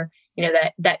behavior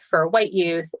that for white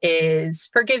youth is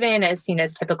forgiven, as seen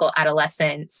as typical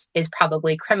adolescence, is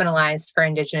probably criminalized for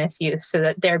Indigenous youth, so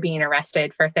that they're being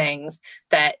arrested for things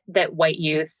that white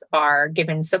youth are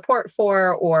given support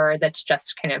for, or that's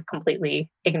just kind of completely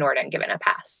ignored and given a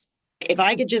pass. If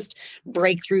I could just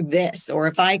break through this, or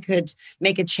if I could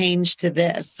make a change to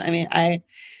this,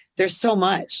 there's so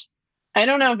much. I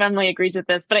don't know if Emily agrees with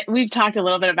this, but we've talked a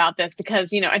little bit about this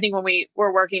because, I think when we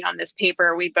were working on this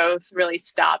paper, we both really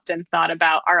stopped and thought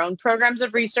about our own programs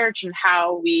of research and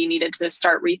how we needed to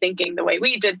start rethinking the way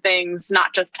we did things,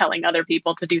 not just telling other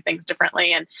people to do things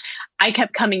differently. And I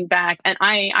kept coming back, and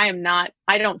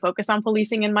I don't focus on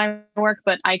policing in my work,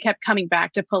 but I kept coming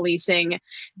back to policing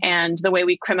and the way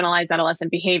we criminalize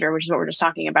adolescent behavior, which is what we're just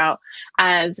talking about,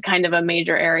 as kind of a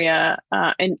major area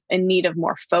in need of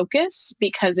more focus,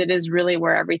 because it is really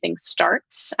where everything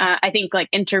starts. I think like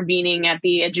intervening at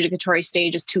the adjudicatory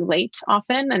stage is too late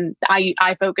often, and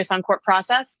I focus on court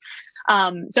process.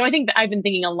 So I think that I've been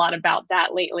thinking a lot about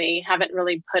that lately, haven't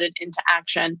really put it into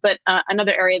action. But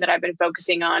another area that I've been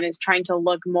focusing on is trying to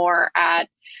look more at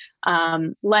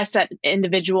less at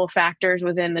individual factors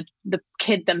within the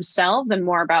kid themselves and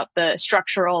more about the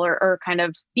structural or kind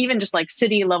of even just like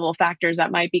city level factors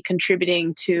that might be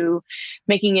contributing to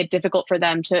making it difficult for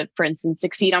them to, for instance,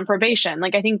 succeed on probation.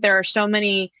 Like, I think there are so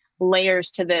many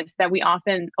layers to this that we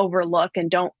often overlook and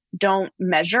don't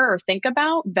measure or think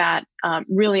about that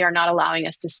really are not allowing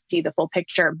us to see the full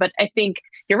picture. But I think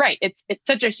you're right. It's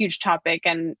such a huge topic.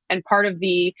 And part of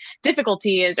the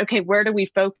difficulty is, okay, where do we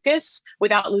focus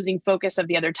without losing focus of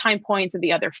the other time points and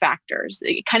the other factors?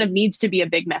 It kind of needs to be a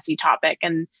big, messy topic.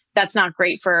 And that's not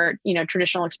great for,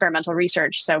 traditional experimental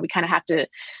research. So we kind of have to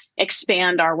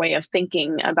expand our way of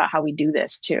thinking about how we do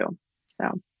this too.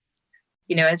 So,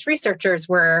 as researchers,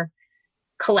 we're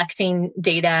collecting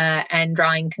data and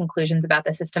drawing conclusions about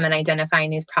the system and identifying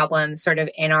these problems sort of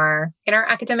in our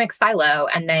academic silo,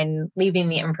 and then leaving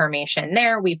the information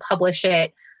there. We publish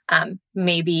it.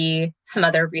 Maybe some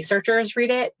other researchers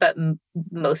read it, but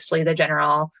mostly the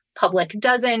general public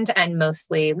doesn't, and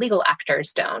mostly legal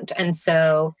actors don't. And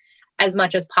so as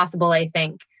much as possible, I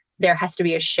think there has to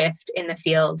be a shift in the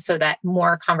field so that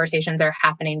more conversations are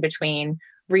happening between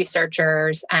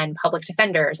researchers and public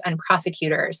defenders and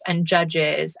prosecutors and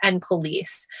judges and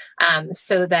police,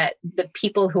 so that the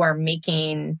people who are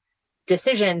making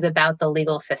decisions about the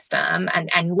legal system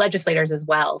and legislators as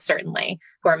well, certainly,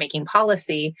 who are making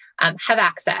policy, have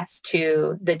access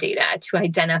to the data to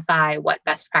identify what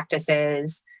best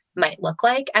practices might look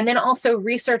like. And then also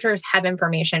researchers have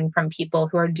information from people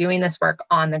who are doing this work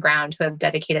on the ground, who have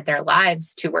dedicated their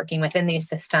lives to working within these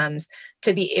systems,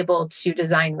 to be able to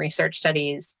design research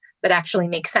studies that actually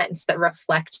make sense, that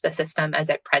reflect the system as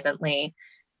it presently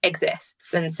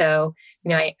exists. And so,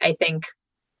 I think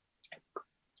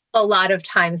a lot of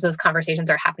times those conversations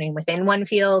are happening within one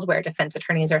field, where defense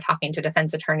attorneys are talking to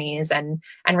defense attorneys and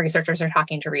researchers are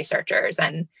talking to researchers.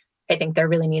 And I think there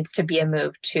really needs to be a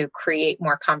move to create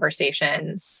more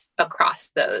conversations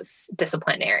across those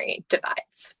disciplinary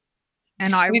divides.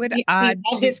 And I would add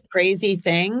we have this crazy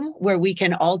thing where we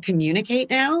can all communicate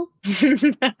now.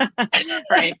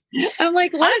 Right. I'm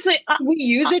like, honestly, we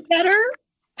use it better.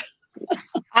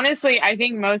 Honestly, I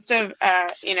think most of,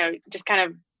 just kind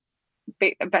of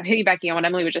piggybacking on what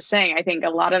Emily was just saying, I think a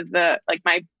lot of the, like,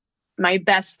 my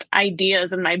best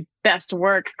ideas and my best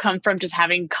work come from just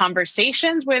having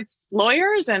conversations with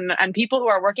lawyers and people who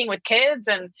are working with kids.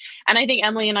 And I think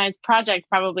Emily and I's project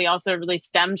probably also really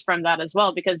stemmed from that as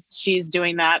well, because she's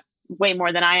doing that way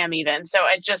more than I am even. So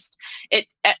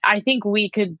I think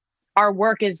our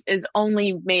work is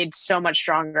only made so much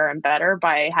stronger and better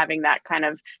by having that kind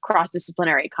of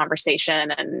cross-disciplinary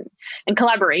conversation and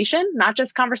collaboration, not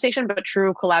just conversation, but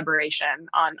true collaboration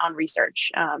on research.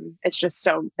 It's just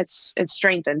it's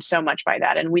strengthened so much by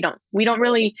that. And we're not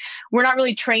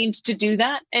really trained to do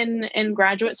that in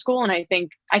graduate school. And I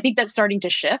think that's starting to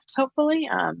shift, hopefully.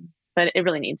 But it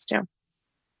really needs to.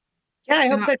 Yeah, I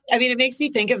hope so. I mean, it makes me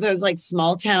think of those like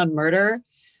small town murder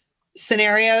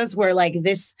scenarios where like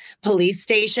this police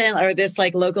station or this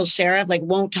like local sheriff like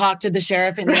won't talk to the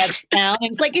sheriff in the other town.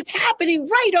 And it's like, it's happening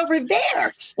right over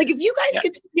there. Like, if you guys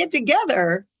could get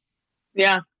together.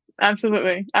 Yeah,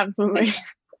 absolutely. Absolutely.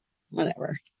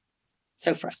 Whatever.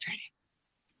 So frustrating.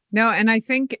 No, and I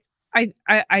think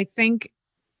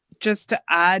just to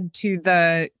add to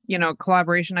the,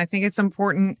 collaboration, I think it's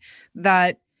important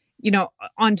that,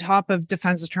 on top of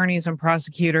defense attorneys and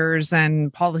prosecutors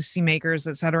and policymakers,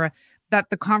 et cetera,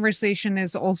 that the conversation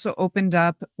is also opened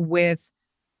up with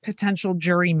potential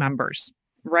jury members,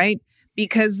 right?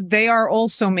 Because they are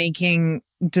also making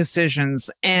decisions,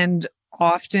 and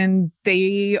often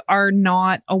they are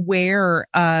not aware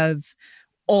of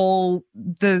all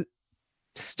the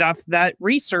stuff that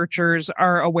researchers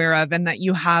are aware of and that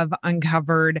you have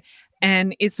uncovered.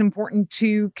 And it's important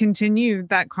to continue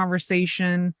that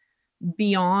conversation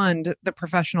beyond the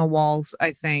professional walls,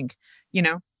 I think,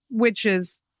 which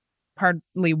is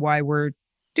partly why we're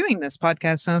doing this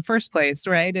podcast in the first place,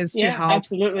 right? Is to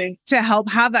help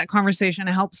have that conversation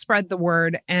and help spread the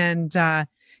word. And, and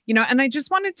I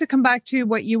just wanted to come back to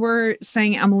what you were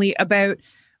saying, Emily, about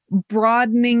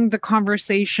broadening the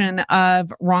conversation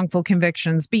of wrongful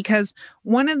convictions, because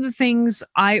one of the things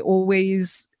I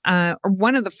always, or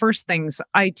one of the first things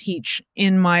I teach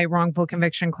in my wrongful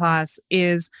conviction class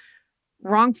is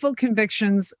wrongful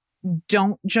convictions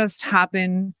don't just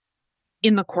happen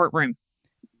in the courtroom.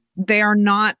 They are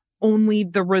not only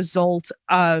the result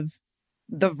of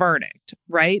the verdict,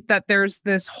 right? That there's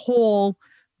this whole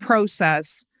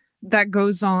process that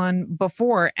goes on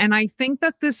before. And I think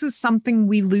that this is something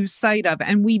we lose sight of,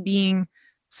 and we being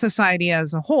society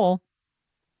as a whole,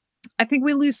 I think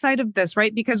we lose sight of this,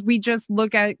 right? Because we just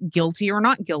look at guilty or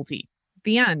not guilty,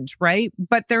 the end, right?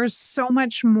 But there's so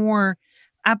much more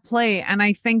at play. And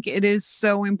I think it is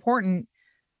so important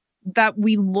that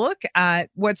we look at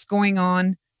what's going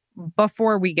on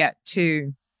before we get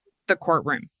to the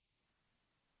courtroom,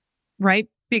 right?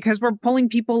 Because we're pulling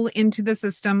people into the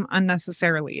system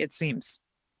unnecessarily, it seems.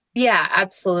 Yeah,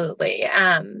 absolutely.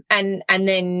 And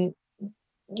then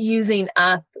using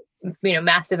up,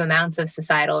 massive amounts of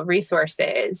societal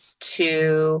resources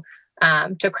to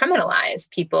criminalize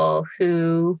people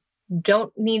who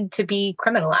don't need to be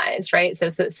criminalized, right? So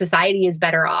society is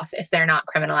better off if they're not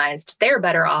criminalized. They're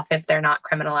better off if they're not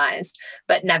criminalized.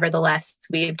 But nevertheless,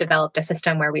 we've developed a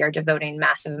system where we are devoting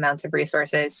massive amounts of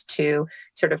resources to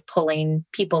sort of pulling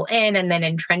people in and then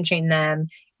entrenching them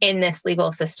in this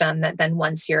legal system that then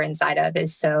once you're inside of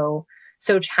is so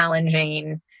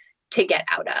challenging to get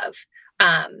out of.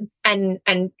 And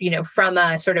from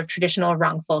a sort of traditional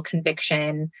wrongful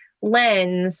conviction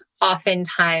lens,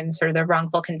 oftentimes sort of the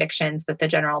wrongful convictions that the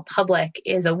general public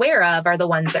is aware of are the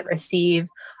ones that receive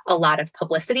a lot of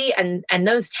publicity. And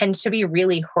those tend to be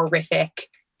really horrific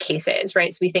cases,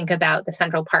 right? So we think about the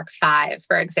Central Park Five,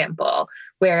 for example,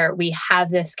 where we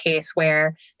have this case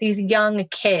where these young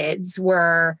kids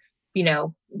were,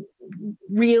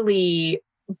 really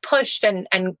pushed and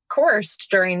coerced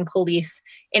during police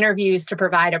interviews to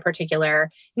provide a particular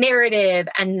narrative.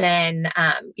 And then,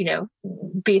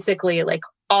 basically like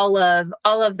all of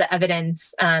the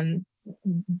evidence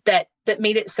that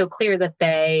made it so clear that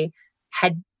they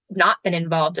had not been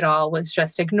involved at all, was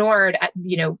just ignored,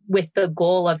 with the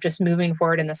goal of just moving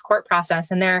forward in this court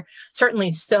process. And there are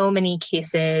certainly so many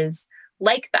cases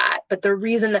like that. But the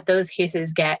reason that those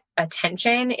cases get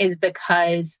attention is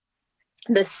because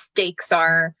the stakes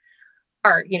are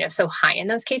so high in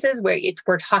those cases, where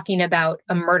we're talking about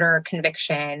a murder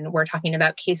conviction. We're talking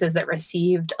about cases that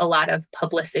received a lot of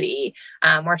publicity.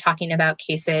 We're talking about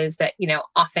cases that,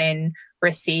 often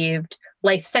received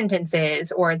life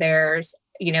sentences, or there's,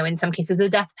 in some cases, a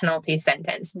death penalty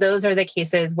sentence. Those are the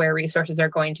cases where resources are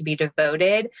going to be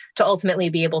devoted to ultimately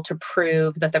be able to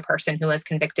prove that the person who was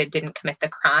convicted didn't commit the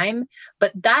crime.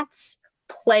 But that's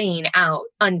playing out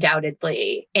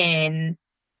undoubtedly in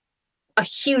a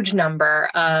huge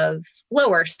number of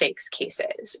lower stakes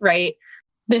cases, right?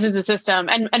 This is the system.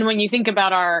 And when you think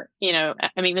about our,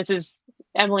 this is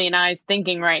Emily and I's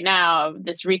thinking right now of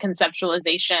this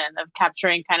reconceptualization of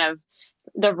capturing kind of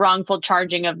the wrongful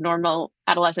charging of normal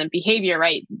adolescent behavior,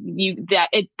 right?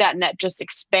 That net just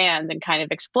expands and kind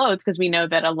of explodes, because we know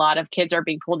that a lot of kids are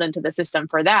being pulled into the system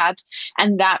for that.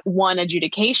 And that one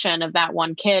adjudication of that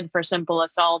one kid for simple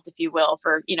assault, if you will,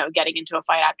 for, getting into a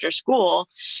fight after school,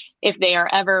 if they are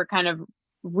ever kind of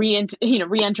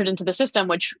re-entered into the system,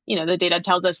 which, the data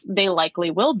tells us they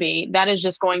likely will be, that is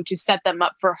just going to set them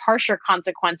up for harsher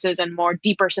consequences and more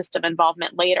deeper system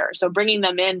involvement later. So bringing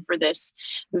them in for this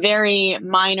very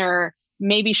minor,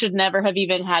 maybe should never have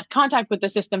even had contact with the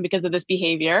system because of this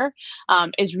behavior,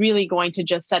 is really going to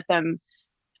just set them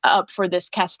up for this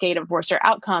cascade of worser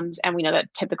outcomes. And we know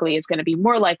that typically is going to be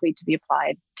more likely to be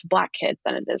applied to Black kids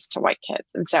than it is to white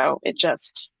kids. And so it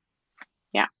just,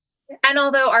 yeah. And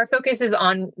although our focus is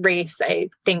on race, I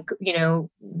think,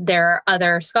 there are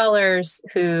other scholars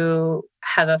who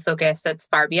have a focus that's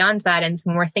far beyond that. And so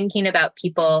when we're thinking about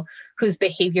people whose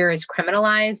behavior is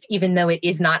criminalized, even though it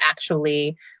is not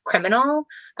actually criminal,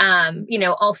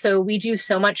 also we do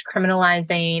so much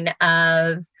criminalizing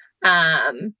of,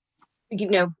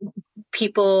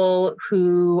 people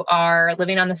who are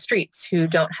living on the streets, who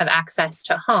don't have access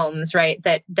to homes, right?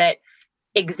 That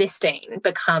existing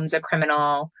becomes a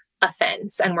criminal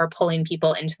offense, and we're pulling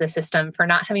people into the system for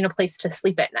not having a place to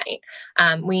sleep at night.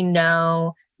 We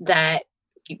know that,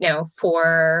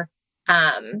 for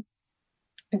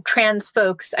trans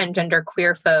folks and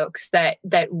genderqueer folks, that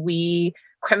we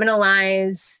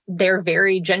criminalize their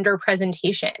very gender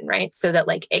presentation, right? So that,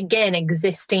 again,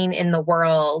 existing in the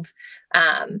world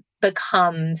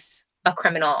becomes a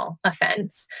criminal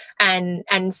offense.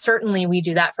 And certainly we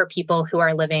do that for people who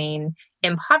are living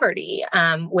in poverty,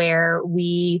 where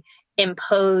we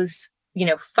impose,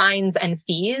 fines and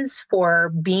fees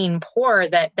for being poor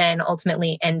that then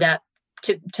ultimately end up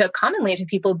to commonly to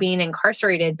people being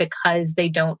incarcerated because they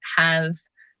don't have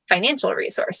financial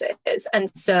resources. And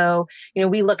so,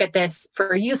 we look at this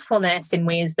for youthfulness in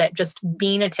ways that just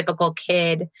being a typical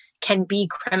kid can be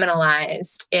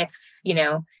criminalized if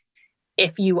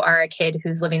you are a kid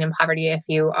who's living in poverty, if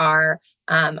you are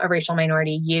a racial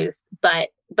minority youth.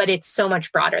 But it's so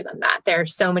much broader than that. There are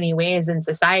so many ways in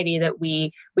society that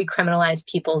we criminalize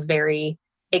people's very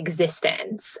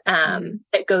existence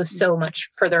that goes so much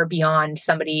further beyond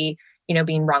somebody,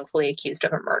 being wrongfully accused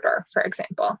of a murder, for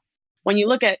example. When you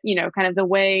look at, kind of the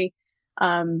way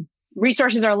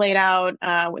resources are laid out,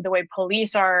 the way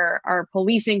police are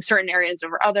policing certain areas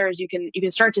over others, you can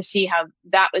start to see how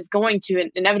that is going to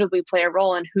inevitably play a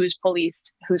role in who's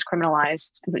policed, who's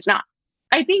criminalized, and who's not.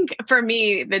 I think for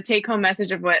me, the take-home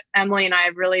message of what Emily and I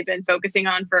have really been focusing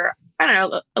on for,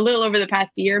 a little over the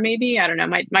past year, maybe. I don't know.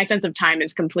 My sense of time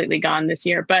is completely gone this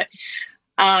year. But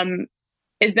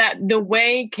is that the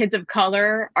way kids of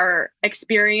color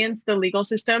experience the legal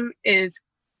system is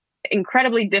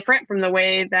incredibly different from the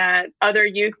way that other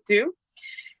youth do.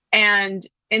 And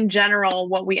in general,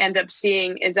 what we end up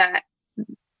seeing is that,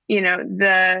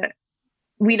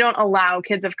 we don't allow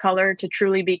kids of color to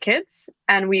truly be kids,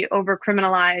 and we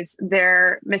over-criminalize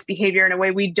their misbehavior in a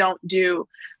way we don't do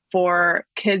for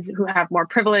kids who have more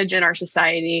privilege in our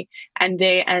society, and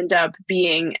they end up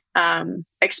being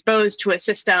exposed to a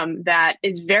system that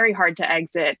is very hard to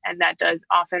exit, and that does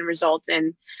often result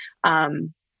in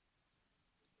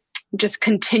just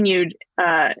continued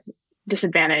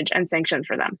disadvantage and sanctions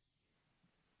for them.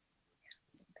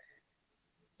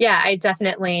 Yeah, I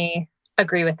definitely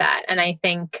agree with that. And I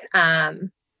think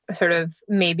sort of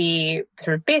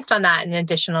based on that, an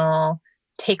additional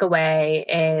takeaway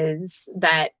is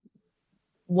that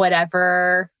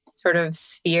whatever sort of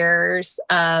spheres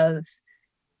of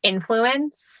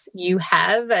influence you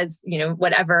have as,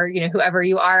 whoever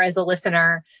you are as a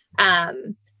listener,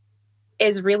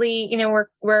 is really, you know,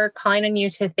 we're calling on you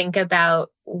to think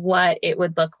about what it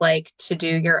would look like to do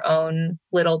your own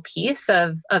little piece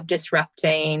of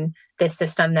disrupting this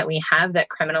system that we have that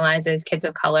criminalizes kids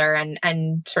of color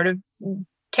and sort of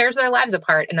tears their lives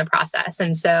apart in the process.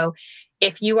 And so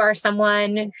if you are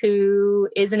someone who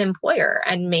is an employer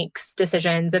and makes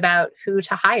decisions about who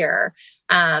to hire,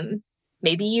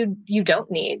 maybe you don't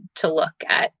need to look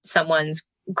at someone's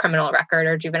criminal record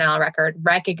or juvenile record,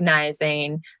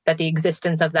 recognizing that the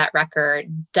existence of that record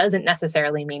doesn't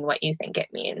necessarily mean what you think it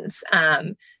means.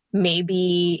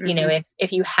 Maybe, you know,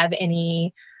 if you have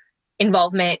any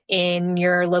involvement in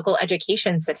your local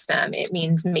education system, it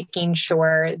means making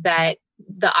sure that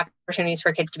the opportunities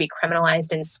for kids to be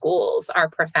criminalized in schools are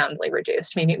profoundly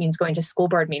reduced. Maybe it means going to school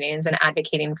board meetings and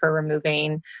advocating for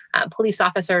removing police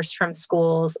officers from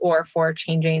schools or for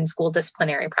changing school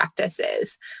disciplinary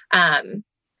practices.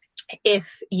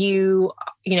 If you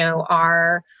know,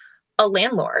 are a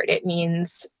landlord, it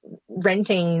means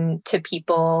renting to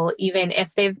people, even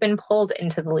if they've been pulled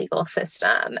into the legal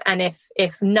system. And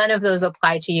if none of those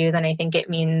apply to you, then I think it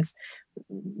means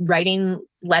writing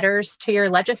letters to your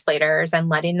legislators and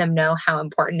letting them know how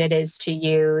important it is to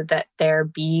you that there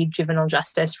be juvenile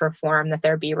justice reform, that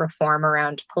there be reform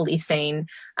around policing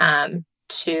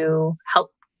to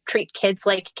help treat kids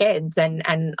like kids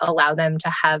and allow them to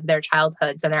have their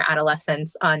childhoods and their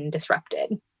adolescence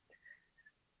undisrupted.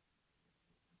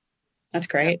 That's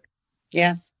great.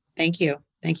 Yes. Thank you.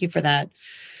 Thank you for that.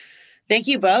 Thank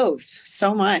you both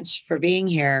so much for being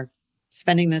here,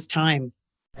 spending this time.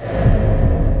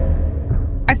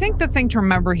 I think the thing to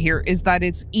remember here is that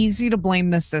it's easy to blame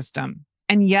the system.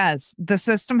 And yes, the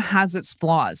system has its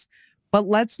flaws, but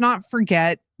let's not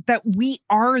forget that we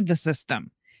are the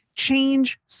system.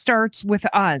 Change starts with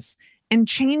us, and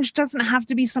change doesn't have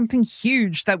to be something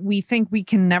huge that we think we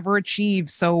can never achieve,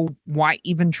 so why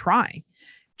even try?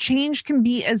 Change can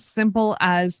be as simple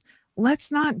as,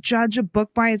 let's not judge a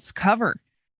book by its cover.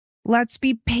 Let's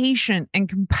be patient and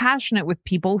compassionate with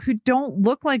people who don't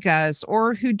look like us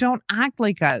or who don't act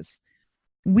like us.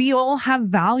 We all have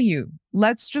value.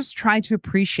 Let's just try to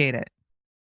appreciate it.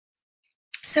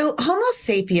 So Homo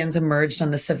sapiens emerged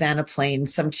on the savanna plain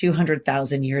some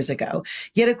 200,000 years ago.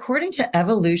 Yet according to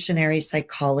evolutionary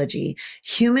psychology,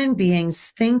 human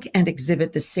beings think and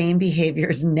exhibit the same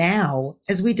behaviors now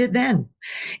as we did then.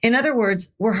 In other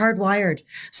words, we're hardwired.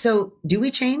 So do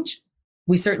we change?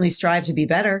 We certainly strive to be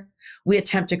better. We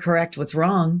attempt to correct what's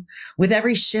wrong. With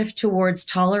every shift towards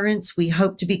tolerance, we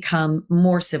hope to become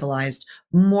more civilized,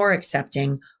 more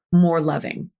accepting, more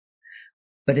loving.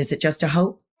 But is it just a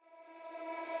hope?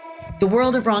 The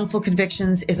world of wrongful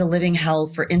convictions is a living hell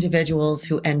for individuals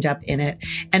who end up in it.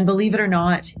 And believe it or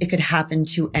not, it could happen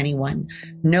to anyone.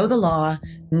 Know the law,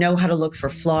 know how to look for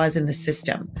flaws in the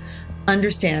system,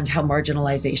 understand how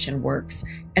marginalization works,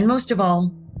 and most of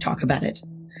all, talk about it.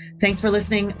 Thanks for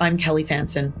listening. I'm Kelly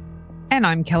Fountain. And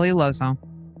I'm Kelly Lozo.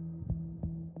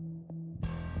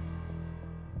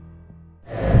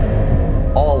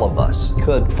 All of us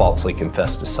could falsely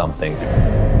confess to something.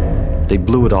 They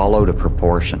blew it all out of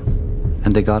proportion,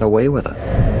 and they got away with it.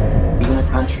 Even a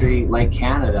country like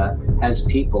Canada has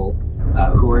people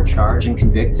who are charged and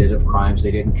convicted of crimes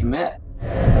they didn't commit.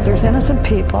 There's innocent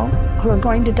people who are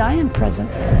going to die in prison.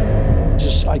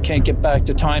 I can't get back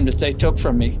the time that they took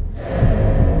from me.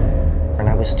 And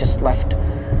I was just left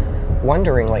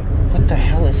wondering, like, what the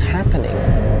hell is happening?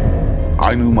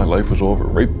 I knew my life was over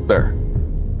right there.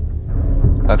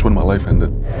 That's when my life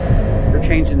ended. They're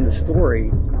changing the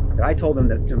story that I told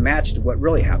them to match to what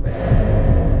really happened.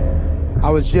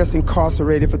 I was just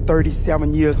incarcerated for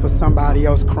 37 years for somebody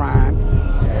else's crime.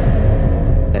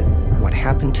 That what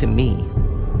happened to me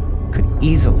could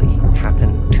easily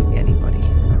happen to anybody.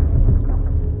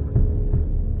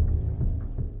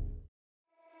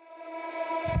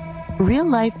 Real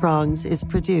Life Wrongs is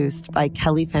produced by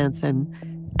Kelly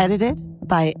Fountain, edited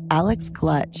by Alex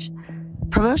Glutch,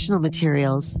 promotional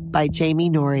materials by Jamie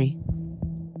Norrie.